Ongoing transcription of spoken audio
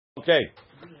Okay,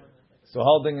 so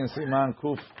holding in Siman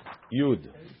Kuf Yud,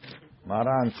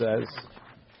 Maran says,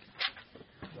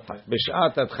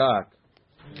 B'shat Adchak,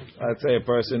 let's say a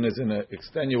person is in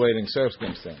extenuating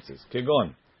circumstances,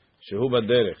 Kegon, Shehu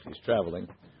Baderech, he's traveling,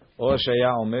 or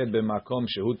Shaya Omed B'makom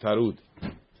Shehu Tarud,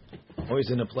 or he's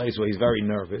in a place where he's very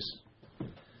nervous,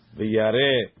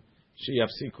 V'yareh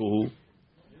Sheyafsikuhu,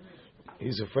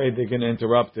 he's afraid they're going to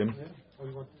interrupt him.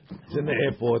 He's in the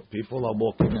airport, people are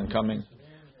walking and coming.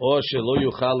 Or shelo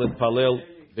yuchal litpalel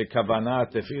b'kavana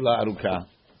tefila aruka.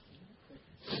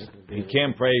 He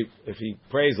can't pray. If he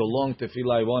prays a long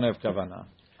tefillah, he won't have kavana.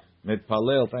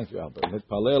 Mitpalel, thank you, Albert.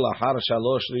 Mitpalel ahar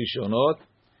shalosh rishonot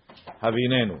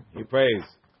havinenu. He prays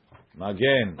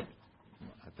magen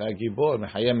ata gibor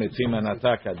mechayem metzim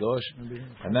anata kadosh,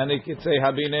 and then he could say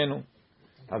havinenu.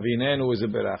 Havinenu is a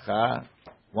beracha,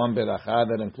 one beracha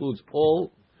that includes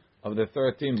all of the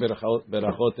 13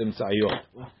 berachot imtzayot.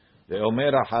 The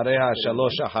Omer Achareha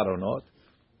Shalosh Acharonot.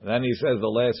 Then he says the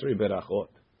last 3 berachot.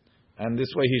 And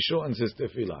this way he shortens his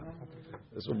tefillah.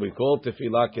 This will be called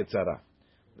tefillah ketzara.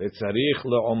 V'tzarich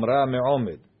le'omra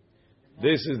me'omed.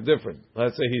 This is different.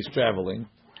 Let's say he's traveling,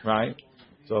 right?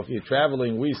 So if you're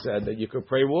traveling, we said that you could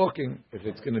pray walking. If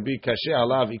it's going to be kasher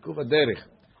alav ikuv derech.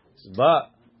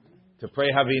 But to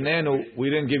pray havinenu, we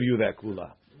didn't give you that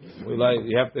kula.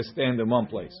 You have to stand in one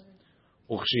place.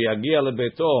 U'chshiyagiyah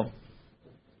lebeto.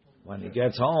 When he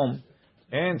gets home,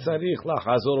 and tzarich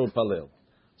lachazor palel.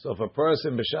 So if a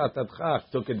person b'shat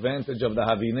adchak took advantage of the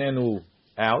havinenu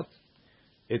out,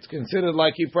 it's considered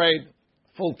like he prayed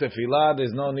full tefillah.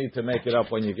 There's no need to make it up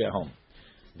when you get home.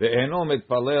 Ve'eno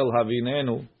mitpalel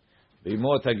havinenu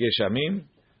b'mot hageshamim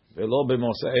ve'lo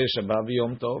b'mosei Shabbat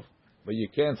v'yom tov. But you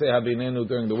can't say havinenu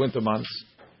during the winter months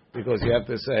because you have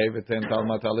to say v'ten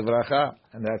talmat alivracha,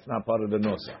 and that's not part of the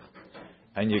nusach.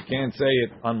 And you can't say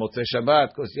it on Motzei Shabbat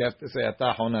because you have to say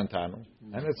Atah Honantanu.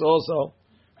 And it's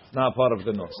not part of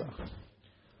the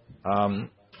Nosach.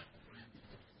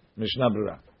 Mishnah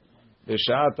Brura.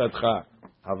 B'shat Adchak.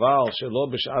 Haval shelo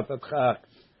b'shat Adchak.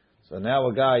 So now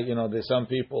a guy, there's some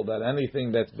people that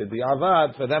anything that's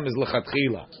b'di'avad, for them is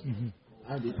l'chatchila.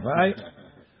 Right?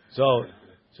 So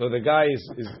the guy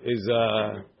is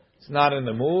not in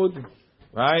the mood,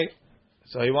 right?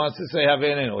 So he wants to say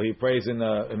Havinenu. He prays in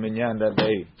a minyan that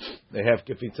they have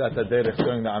Kefitzat HaDerech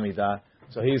during the Amidah.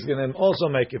 So he's going to also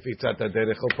make Kefitzat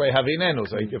HaDerech. He'll pray Havinenu,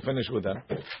 so he can finish with them.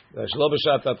 Shlo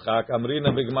b'shat adchak,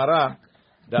 Amrina b'Gemara,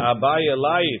 the Abaye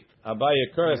Lait,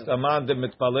 Abaye cursed, Aman de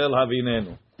mitpalel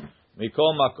Havinenu.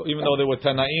 Even though there were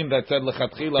Tanaim that said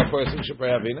L'chatchila, a person should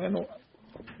pray Havinenu,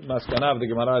 Maskanav, the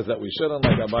Gemara is that we shouldn't,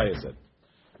 like Abaye said.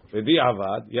 V'di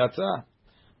avad, Yatza.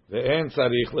 Ve'en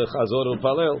tzarich lechazor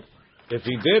u'palel. If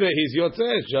he did it, he's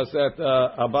yotzeh. Just that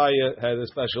Abaye had a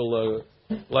special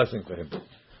blessing for him.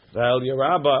 The El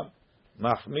Yerabba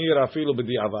machmir afilu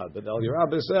b'di'avad. But El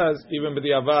Yerabba says even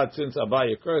b'di'avad, since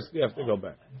Abaye cursed, you have to go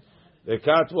back. The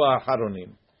katwa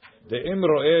acharonim. The im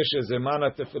ro'eh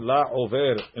shezemana tefillah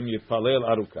over im yitpalel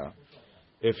aruka.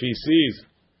 If he sees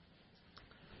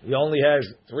he only has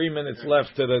 3 minutes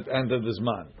left to the end of the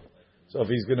zman, so if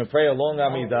he's going to pray a long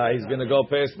Amidah, he's going to go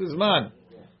past the zman.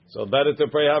 So better to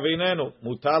pray Havinenu.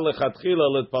 Mutar lechatchila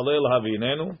litpalel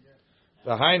Havinenu.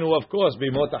 V'hainu, of course,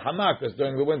 b'mot hamak, because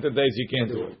during the winter days you can't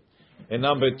do it. And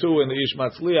number 2, in the Ish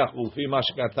Matzliach, ulfi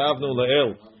mashkatavnu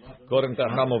le'el, according to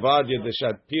Chamovadia,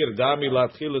 deshat pir dami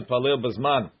latchil litpalel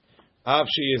b'zman, av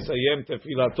sheyesayem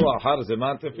tefilato ahar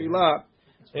zeman tefilah,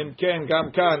 im ken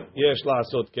gam kan yesh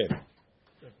la'asot ken.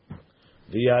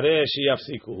 V'yareh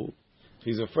sheyafsikuhu. If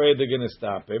he's afraid they're going to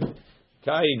stop him,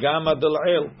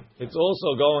 it's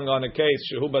also going on a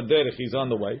case shehu baderech, he's on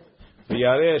the way.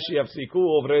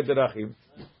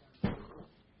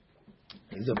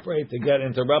 He's afraid to get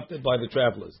interrupted by the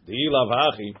travelers.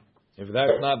 If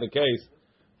that's not the case,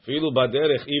 filu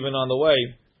baderech, even on the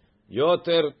way,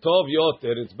 yoter tov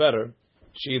yoter, it's better.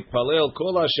 Sheitpalel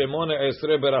kol hashemone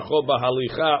esrei berachot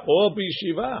bahalicha or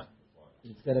b'yeshiva.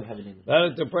 Instead of having it.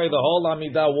 Better to pray the whole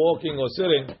Amidah walking or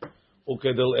sitting.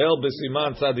 Ukedil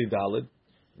b'siman tzadi dalid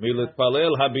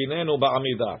militpalel habinenu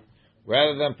ba'amidah,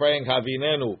 rather than praying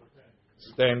habinenu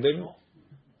standing.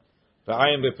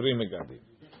 V'ayim b'pri megadim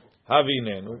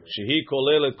habinenu shehi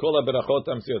kolel et kol berachot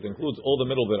amsiot, includes all the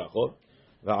middle berachot.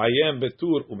 V'ayim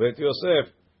betur ubet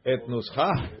Yosef et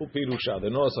nuscha upirusha, the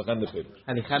nusach and the pirush.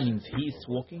 Halicha means he is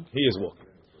walking. He is walking.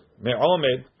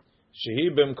 Me'omed shehi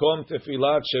b'mkom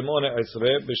tefilat shemone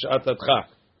esrei b'shat adchak.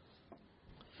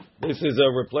 This is a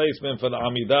replacement for the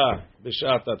Amidah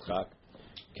b'shat adchak.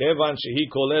 Kevan shehi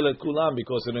kolelet kulam,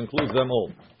 because it includes them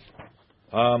all.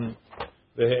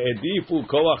 Ve'edifu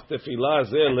koach tefilah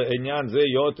ze le'enyan ze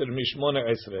yoter mishmone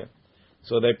esre.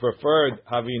 So they preferred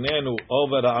Havinenu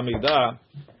over the Amidah,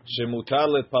 shemutar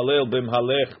letpalel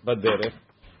b'mhalech baderech,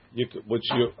 which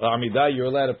Amidah you're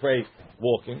allowed to pray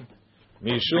walking.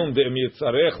 Mishum de'im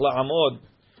yitzarech la'amod,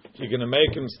 you're going to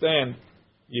make him stand.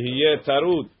 Yihiyeh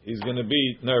tarud, he's going to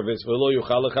be nervous. V'lo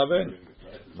yuchal lechaven.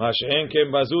 Mash'en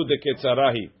kem bazu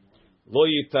deketzarahi, lo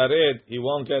yitared, he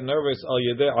won't get nervous al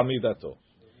yedeh amidato.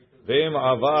 Ve'im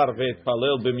avar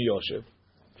ve'etpalel b'miyoshev.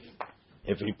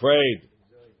 If he prayed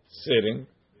sitting,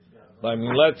 I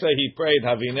mean, let's say he prayed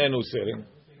Havinenu sitting,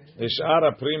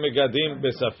 Ishara pri megadim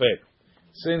besafek.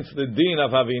 Since the deen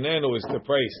of Havinenu is to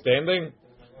pray standing,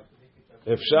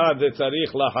 Efshar de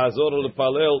tzarich lahazor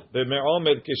lepalel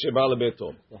b'me'omed kisheba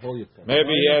lebeto.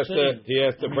 Maybe he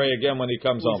has to pray again when he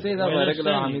comes home. We say that by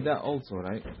regular Amidah also,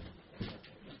 right?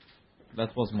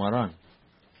 That was Maran,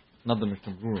 not the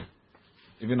Mishnah Berurah.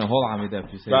 Even a whole Amidah,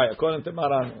 if you say. Right, according to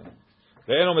Maran.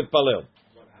 ואינו מתפלל.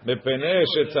 מפני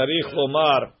שצריך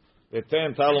לומר,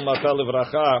 ותן תלומתה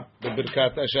לברכה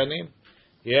בברכת השנים.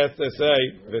 He has to say,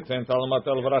 ותן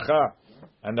תלומתה לברכה.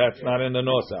 And that's not in the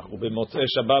Nosach. ובמוצאי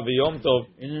שבת ויום טוב,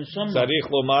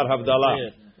 צריך לומר הבדלה.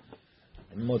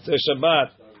 במוצאי שבת,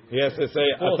 he has to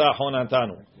say, אתה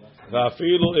חוננתנו.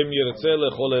 ואפילו אם ירצה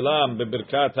לחוללם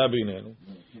בברכת הביננו,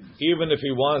 even if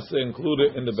he wants to include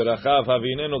it in the ברכה of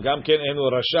הביננו, גם כן אינו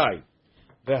רשאי.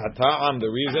 והטעם, the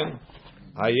reason,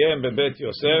 Hayem bebet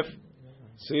Yosef.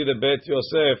 See the Bet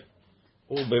Yosef.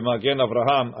 B'magen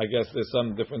Avraham. I guess there's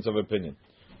some difference of opinion.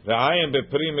 Ve'ayem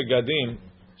bepri megadim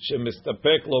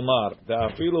shemistapek lomar.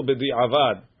 De'afilu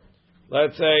b'di'avad.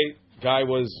 Let's say guy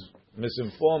was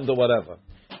misinformed or whatever.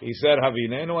 He said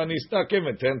Havinenu and he stuck him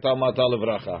in ten talmata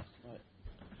levracha.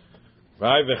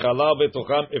 Right? Ve'chalal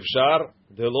betocham ifshar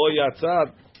de'lo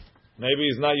yatzad. Maybe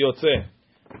he's not yotze.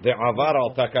 De'avar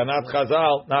al takanat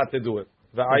chazal not to do it.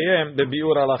 V'ayem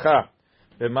bebiur halacha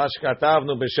b'ma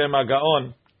shekatavnu b'shem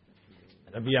hagaon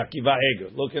Rabbi Akiva Eger.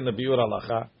 Look in the biur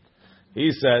halacha.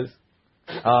 He says,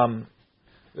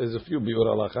 there's a few biur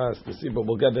halachas to see, but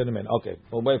we'll get there in a minute. Okay,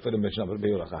 we'll wait for the Mishnah for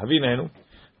biur halacha. Havinenu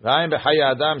v'ayem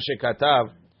b'chaya adam shekatav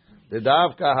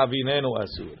dedavka havinenu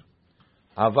asur.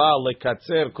 Aval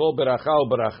lekatzer kol beracha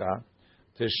u'beracha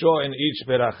to show in each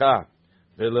beracha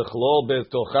v'lechlol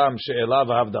betocham she'elav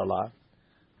havdalah.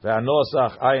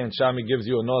 Ve'anosach ayin shami gives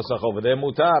you a nosach over there.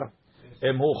 Mutar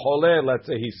emhu chole. Let's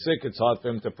say he's sick. It's hard for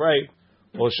him to pray.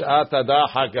 Or sha'at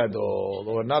hadachak gadol.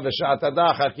 Or another sha'at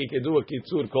hadachak. He can do a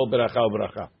kitzur kol beracha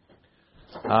u'beracha.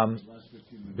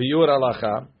 Biur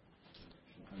halacha.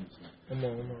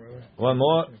 One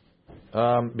more.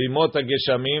 Bimot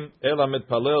hageshamim ela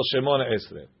mitpalel shemona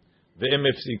esre. Ve'im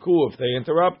ifsiku if they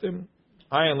interrupt him.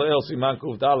 Ayin le'el siman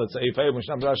kuf dalet seifei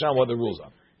mishnah b'rasham what the rules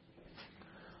are.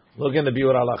 Look in the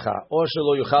biur halacha. Or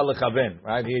shelo yuchal lechaven.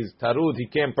 Right? He's tarud. He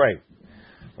can't pray.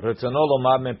 Retzono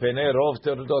lomar mepene rov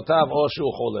terdotav or shu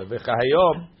chole.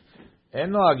 V'chahayom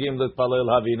en noagim letpalel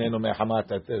havinenu mechamat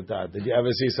terdat. Did you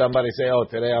ever see somebody say, "Oh,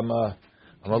 today I'm a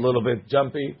little bit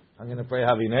jumpy. I'm going to pray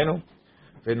havinenu."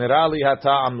 V'nerali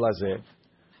hata'am lazeh.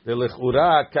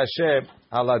 V'lechura kasher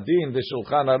haladin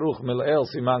v'shulchan aruch mil'el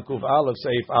siman kuv aleph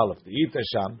seif aleph. D'ita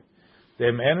sham.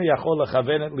 Dem enu yachol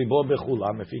lechaven et libo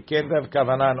bechulam. If he can't have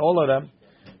kavanah in all of them,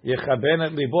 yechaben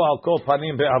et libo al kol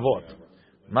panim be'avot.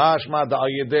 Mashma da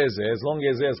ayedeze. As long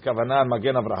as there's kavanah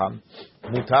magen Avraham,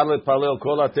 mutar letpalel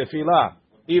kol tefillah.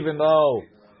 Even though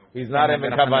he's not in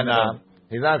kavanah,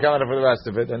 he's not kavanah for the rest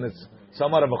of it, and it's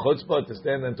somewhat of a chutzpah to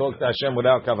stand and talk to Hashem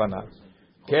without kavanah.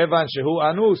 Kevan shehu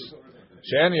anus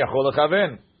she'en yachol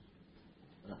lechaven.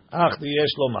 Ach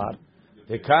yesh lomar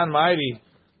tekan ma'iri.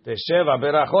 Tesheva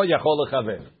berachot yachol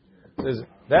lechaven. Says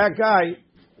that guy,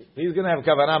 he's going to have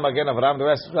kavanah magen Avraham. The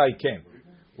rest of the guy can't.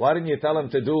 Why didn't you tell him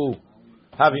to do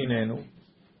havinenu?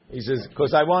 He says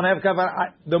because I won't have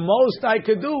kavanah. The most I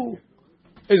could do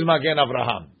is magen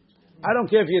Avraham. I don't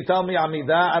care if you tell me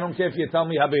amidah. I don't care if you tell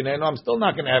me havinenu. I'm still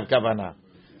not going to have kavanah.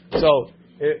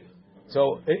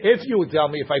 So if you tell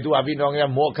me if I do havinenu, I'm going to have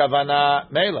more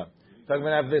kavanah mela. So I'm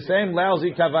going to have the same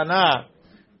lousy kavanah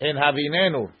in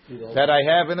havinenu that I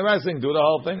have in the wrestling. Do the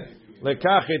whole thing.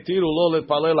 Lekach etiru lo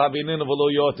letpalel havinenu v'lo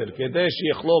yoter kedei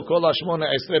sheyichlol kol hashmona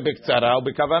esrei b'ktzara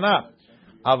u'b'kavanah.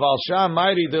 Aval sham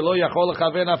ma'iri de lo yachol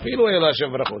lechaven afilu el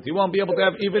Hashem berachot. He won't be able to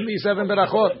have even these 7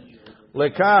 berachot.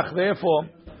 Lekach, therefore,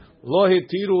 lo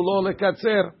hetiru lo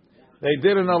lekatzer. They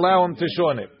didn't allow him to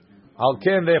shorten it. Al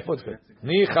ken, therefore,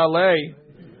 nicha lei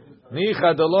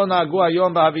nicha de lo nagu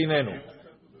hayom b'havinenu.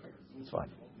 It's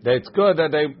fine. That's good.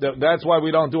 That's why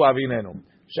we don't do havinenu.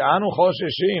 She'anu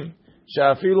chosheshim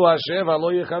she'afilu hasheva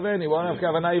lo yichaven. He won't have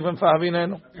kavanah even for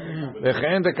havinenu.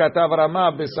 V'chein dekatav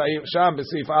Ramah sham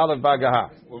b'sif aleph b'agaha.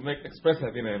 We'll make express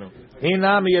havinenu.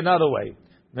 Hinami another way.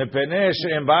 מפני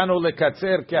שאם באנו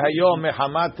לקצר כהיום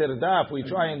מחמת תרדף, we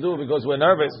try and do because we're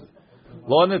nervous.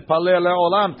 לא נתפלל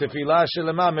לעולם תפילה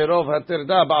שלמה מרוב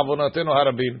התרדה בעוונותינו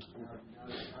הרבים.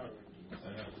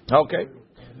 Okay.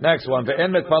 Next one.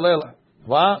 ואין מתפלל.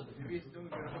 What?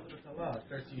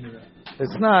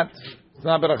 It's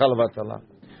not ברכה לבטלה.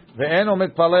 ואינו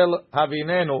מתפלל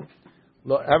הביננו.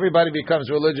 Everybody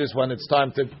becomes religious when it's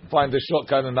time to find the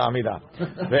shortcut in the Amidah.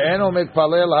 ואינו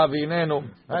מתפלל הביננו.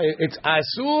 It's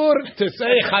asur to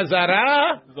say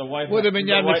chazara with a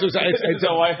minyan mitzvah.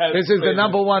 This is the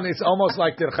number one. It's almost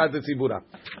like tirchat tzibura.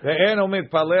 ואינו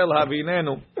מתפלל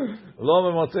הביננו. לא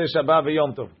במוצאי שבת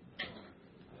ויום טוב.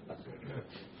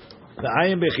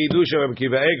 ועין בחידוש רבי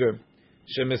עקיבא איגר,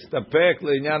 שמסתפק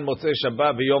לעניין מוצאי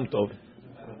שבת ויום טוב.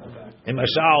 אם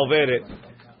השעה עוברת,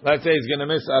 let's say he's going to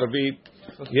miss ערבית,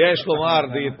 יש לומר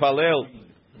להתפלל,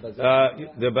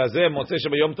 בזה מוצאי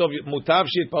שבת ויום טוב, מוטב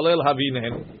שיתפלל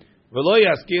הביננו, ולא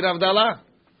יזכיר הבדלה.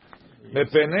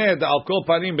 מפני על כל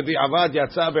פנים בדיעבד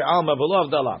יצא בעלמא ולא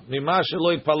הבדלה, ממה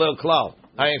שלא יתפלל כלל.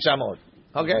 עין שם עוד.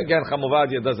 Okay, again,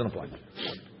 חמובדיה doesn't apply.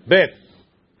 ב'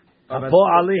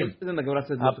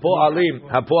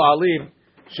 הפועלים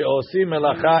שעושים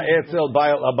מלאכה אצל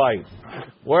בעל הבית.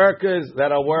 Workers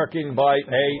that are working by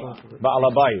a בעל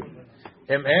הבית.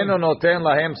 אם אינו נותן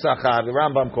להם שכר, the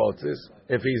Rambam quotes this,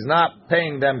 if he's not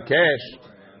paying them cash,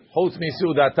 חוץ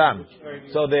מסעודתם,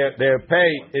 so their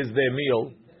pay is their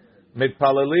meal,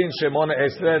 מתפללים שמונה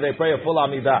עשרה, they pray a full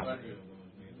עמידה.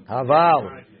 אבל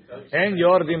אין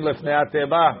יורדים לפני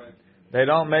התיבה. They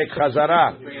don't make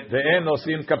chazara. Ve'en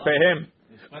nosim kapehem,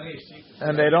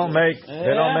 and they don't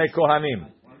make kohanim.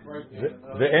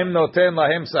 Ve'em noten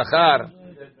lahem sachar.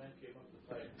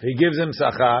 He gives him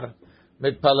sachar.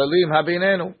 Mitpalalim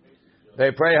habinenu.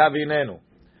 They pray habinenu.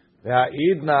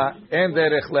 Ve'ha'idna en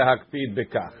derech lehakpid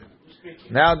bekach.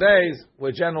 Nowadays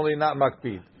we're generally not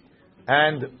makpid,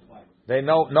 and they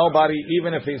know nobody,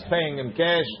 even if he's paying in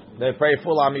cash, they pray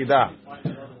full amidah.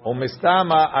 So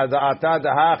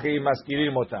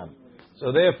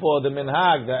therefore, the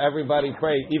minhag that everybody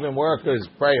pray, even workers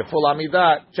pray a full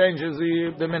amidah, changes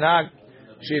the minhag.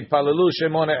 Shitpalalu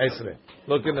shemone esre.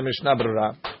 Look in the Mishnah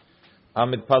Berurah.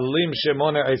 Amitpalalim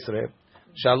shemone esre.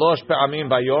 Shalosh pe'amim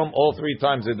bayom, all 3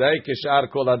 times a day.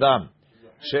 Kishar kol adam.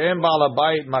 She'em ba'al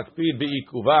habayit makpid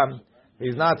be'ikuvam.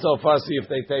 He's not so fussy if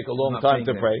they take a long time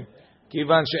to pray.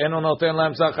 Kivan she'eno noten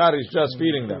lahem sachar. He's just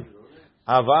feeding them.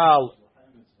 Aval.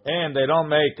 And they don't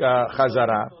make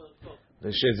chazara. The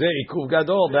shezeh ikuv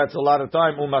gadol, that's a lot of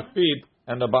time. Umakpid,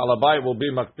 and the Baal Habayit will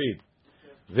be makpid.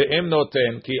 Ve'im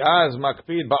noten ki az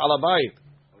makpid Baal Habayit.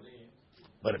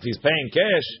 But if he's paying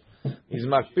cash, he's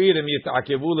makpid and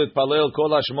yit'akevu litpalel kol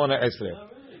hashmona esre.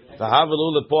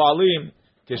 Tahavelu lepoalim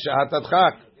kishat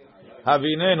adchak.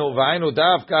 Havinenu v'ainu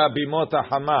davka bimot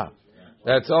hama.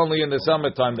 That's only in the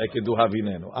summertime they could do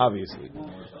havinenu, obviously.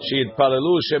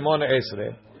 Shitpalelu shemona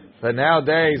esre. But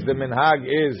nowadays the minhag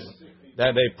is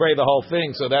that they pray the whole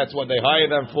thing, so that's what they hire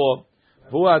them for.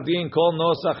 Hu adin kol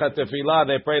nosach tefillah,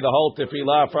 they pray the whole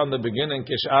tefillah from the beginning,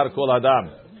 kishar kol adam,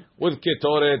 with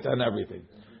ketoret and everything.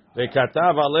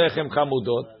 Vekatav alechem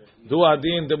chamudot, du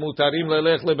adin demutarim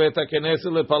lelech lebet hakeneset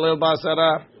lepalel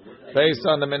ba'asara. Based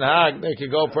on the minhag, they could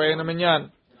go pray in the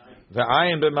minyan.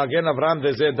 Ve'ayin b'magen Avram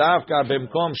v'zeh davka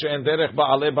b'mkom she'en derech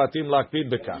ba'alei batim lakpid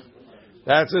bekach.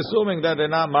 That's assuming that they're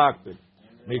not makpid.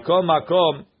 Mikol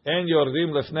makom en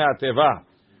yordim lefnei ateva.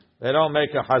 They don't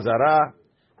make a hazara.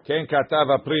 Ken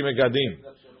katav apri megadim.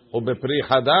 Ubepri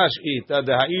hadash ita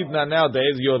dehaidna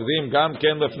nowadays yordim gam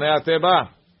ken lefnei ateva.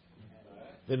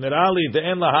 Generally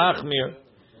de'en lahachmir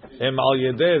em al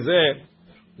yedei zeh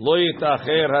lo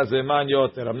yitacher hazeman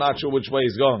yoter. I'm not sure which way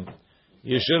he's going.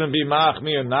 You shouldn't be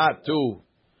machmir not to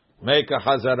make a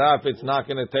hazara if it's not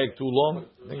going to take too long.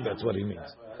 I think that's what he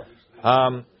means.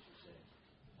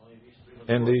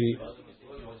 In the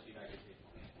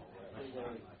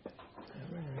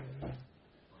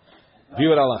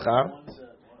Biur Halacha,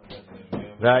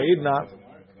 V'ha'idna,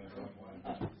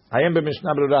 Hayem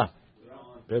b'Mishnah Berurah,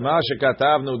 B'ma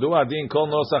shekatavnu du adin kol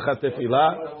nosach ha'tefillah,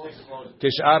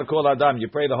 kishar kol adam. You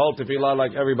pray the whole tefillah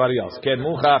like everybody else. Ken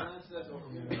muchach,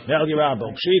 Melgi Rabba,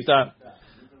 Pshita,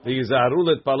 v'yizaharu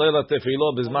letpalel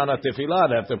ha'tefillah b'zman ha'tefillah.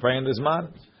 They have to pray in the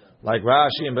zman. Like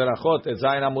Rashi and Berachot, et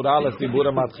Zayin Amud Aleph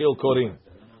Dibura Matchil Korim.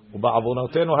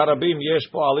 Uba'avonotenu harabim yesh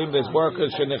po'alim, there's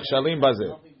workers shenechshalim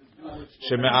bazeh.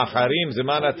 Sheme'acharim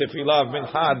zeman ha'tefillah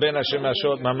mincha ben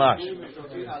ha'shemashot mamash.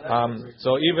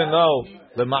 So even though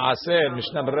the Ma'aseh,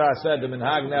 Mishnah Berurah said the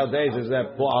minhag nowadays is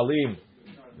that po'alim,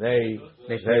 they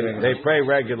pray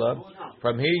regular.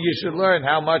 From here you should learn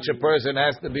how much a person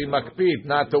has to be makpid,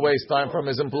 not to waste time from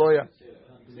his employer.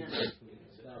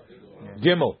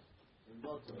 Gimel.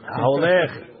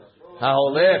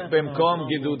 Haolech bimkom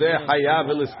gidudei hayav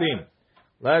v'listim.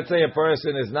 Let's say a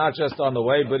person is not just on the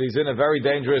way, but he's in a very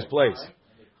dangerous place,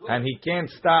 and he can't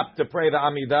stop to pray the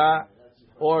Amidah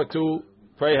or to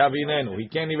pray Havinenu. He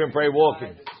can't even pray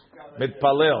walking.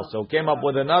 Mitpalel. So came up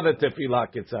with another tefillah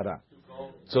kitzara.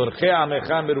 Tzorchei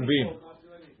amecha merubim.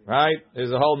 Right?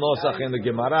 There's a whole nosach in the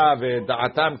Gemara.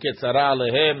 Ve'da'atam kitzara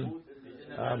lehem.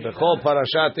 Bechol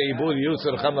parashat eibud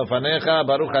yusrcham lefanecha.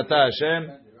 Baruch ata Hashem.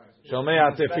 Shomei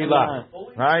tefillah.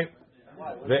 Right?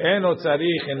 Ve'eno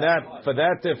tzarich in that, for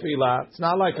that tefillah, it's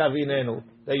not like Havinenu,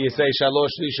 that you say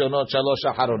shalosh rishonot, shalosh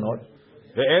aharonot.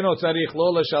 Ve'eno tzarich lo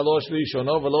l'shalosh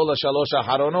rishonot, v'lo l'shalosh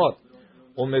aharonot.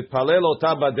 U'mitpalel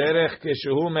ota baderech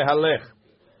keshehu mehalech.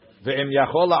 Ve'em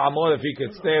yachol la'amod, if he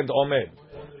could stand omed.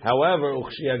 However,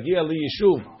 u'chshiyagia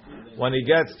liyishuv, when he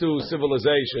gets to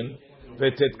civilization,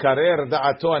 ve'titkarer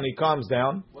da'ato, and he calms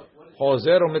down,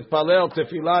 chozer u'mitpalel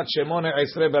tefilat shemone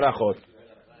esre berachot.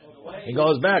 He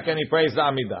goes back and he prays the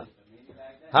Amidah.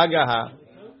 Hagaha,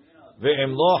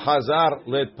 ve'em lo hazar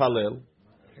letpalel.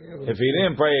 If he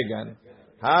didn't pray again,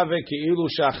 have ki'ilu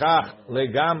shachach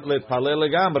letpalel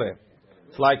legamre.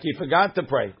 It's like he forgot to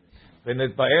pray.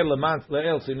 V'netpa'el leman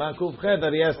le'el siman kufchet,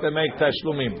 that he has to make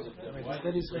tashlumim.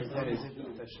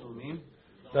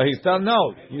 So he's telling,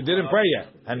 no, you didn't pray yet.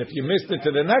 And if you missed it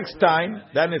to the next time,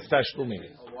 then it's tashlumim.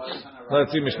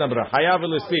 Let's see Mishnah Berurah. Hayav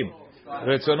v'listim.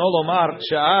 רצונו לומר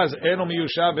שאז אינו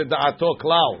מיושב בדעתו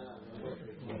כלל.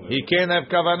 He can't have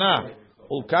כוונה.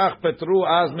 ולכך פטרו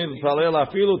אז מתפלל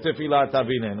אפילו תפילת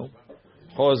אביננו.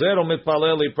 חוזר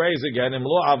ומתפלל, he prays again, אם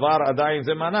לא עבר עדיין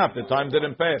זמנה, the time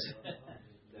didn't pass.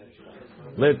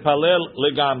 להתפלל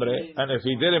לגמרי, and if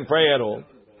he didn't pray at all,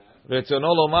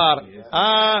 רצונו לומר,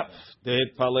 אף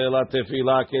תתפלל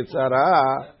התפילה קצרה.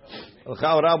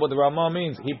 What the Ramah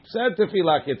means, he said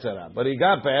תפילה קצרה, but he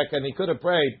got back and he could have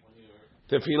prayed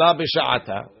tefillah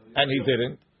b'sha'ata, and he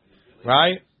didn't,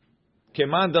 right?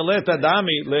 Keman dalet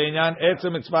adami le'inyan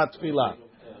etzem mitzvah tefillah.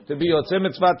 To be yotzem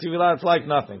mitzvah tefillah, it's like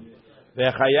nothing.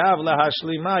 Ve'chayav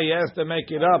lahashlima, he has to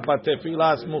make it up, but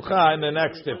tefillah smucha in the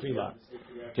next tefillah.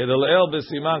 Kedel el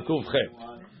b'siman kufchet.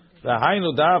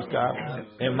 V'hainu davka,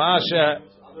 ma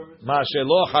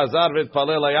shelo chazar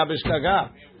v'tpalel haya b'shkaga.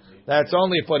 That's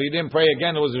only if what he didn't pray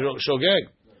again, it was shogeg.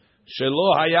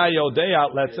 Shelo haya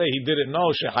yodea, let's say he didn't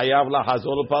know shehayav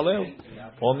lahazor palel,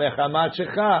 or mechamat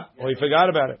shecha, or he forgot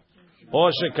about it,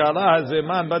 or shekala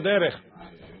hazeman baderech,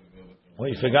 or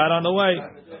he forgot on the way.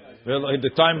 The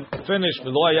time finished.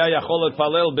 V'lo haya yachol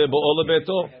palel bebo'ol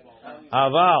beto,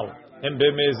 aval and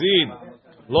b'mezid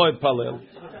lo palel.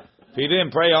 If he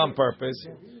didn't pray on purpose,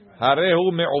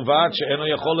 harehu me'uvat she'eno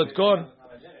yachol kon.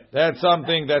 That's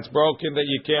something that's broken that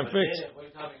you can't fix.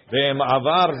 And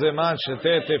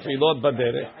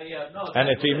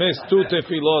if he missed 2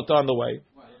 tefillot on the way,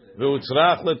 there's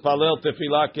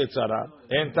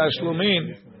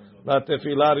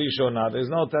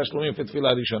no tashlumin for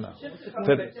tefillah rishona.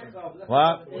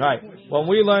 What? Right. When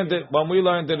we learned it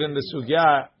in the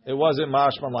sugya, it wasn't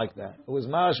mashma like that. It was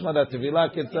mashma that tefillah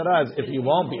kitzara is if you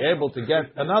won't be able to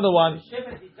get another one,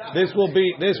 this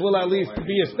will at least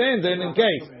be a stand-in in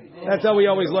case. That's how we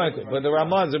always learned it. But the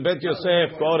Ramah's a Bet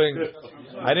Yosef quoting,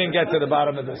 I didn't get to the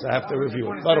bottom of this. I have to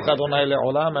review it. Baruch Adonai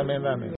le'olam, amen, amen.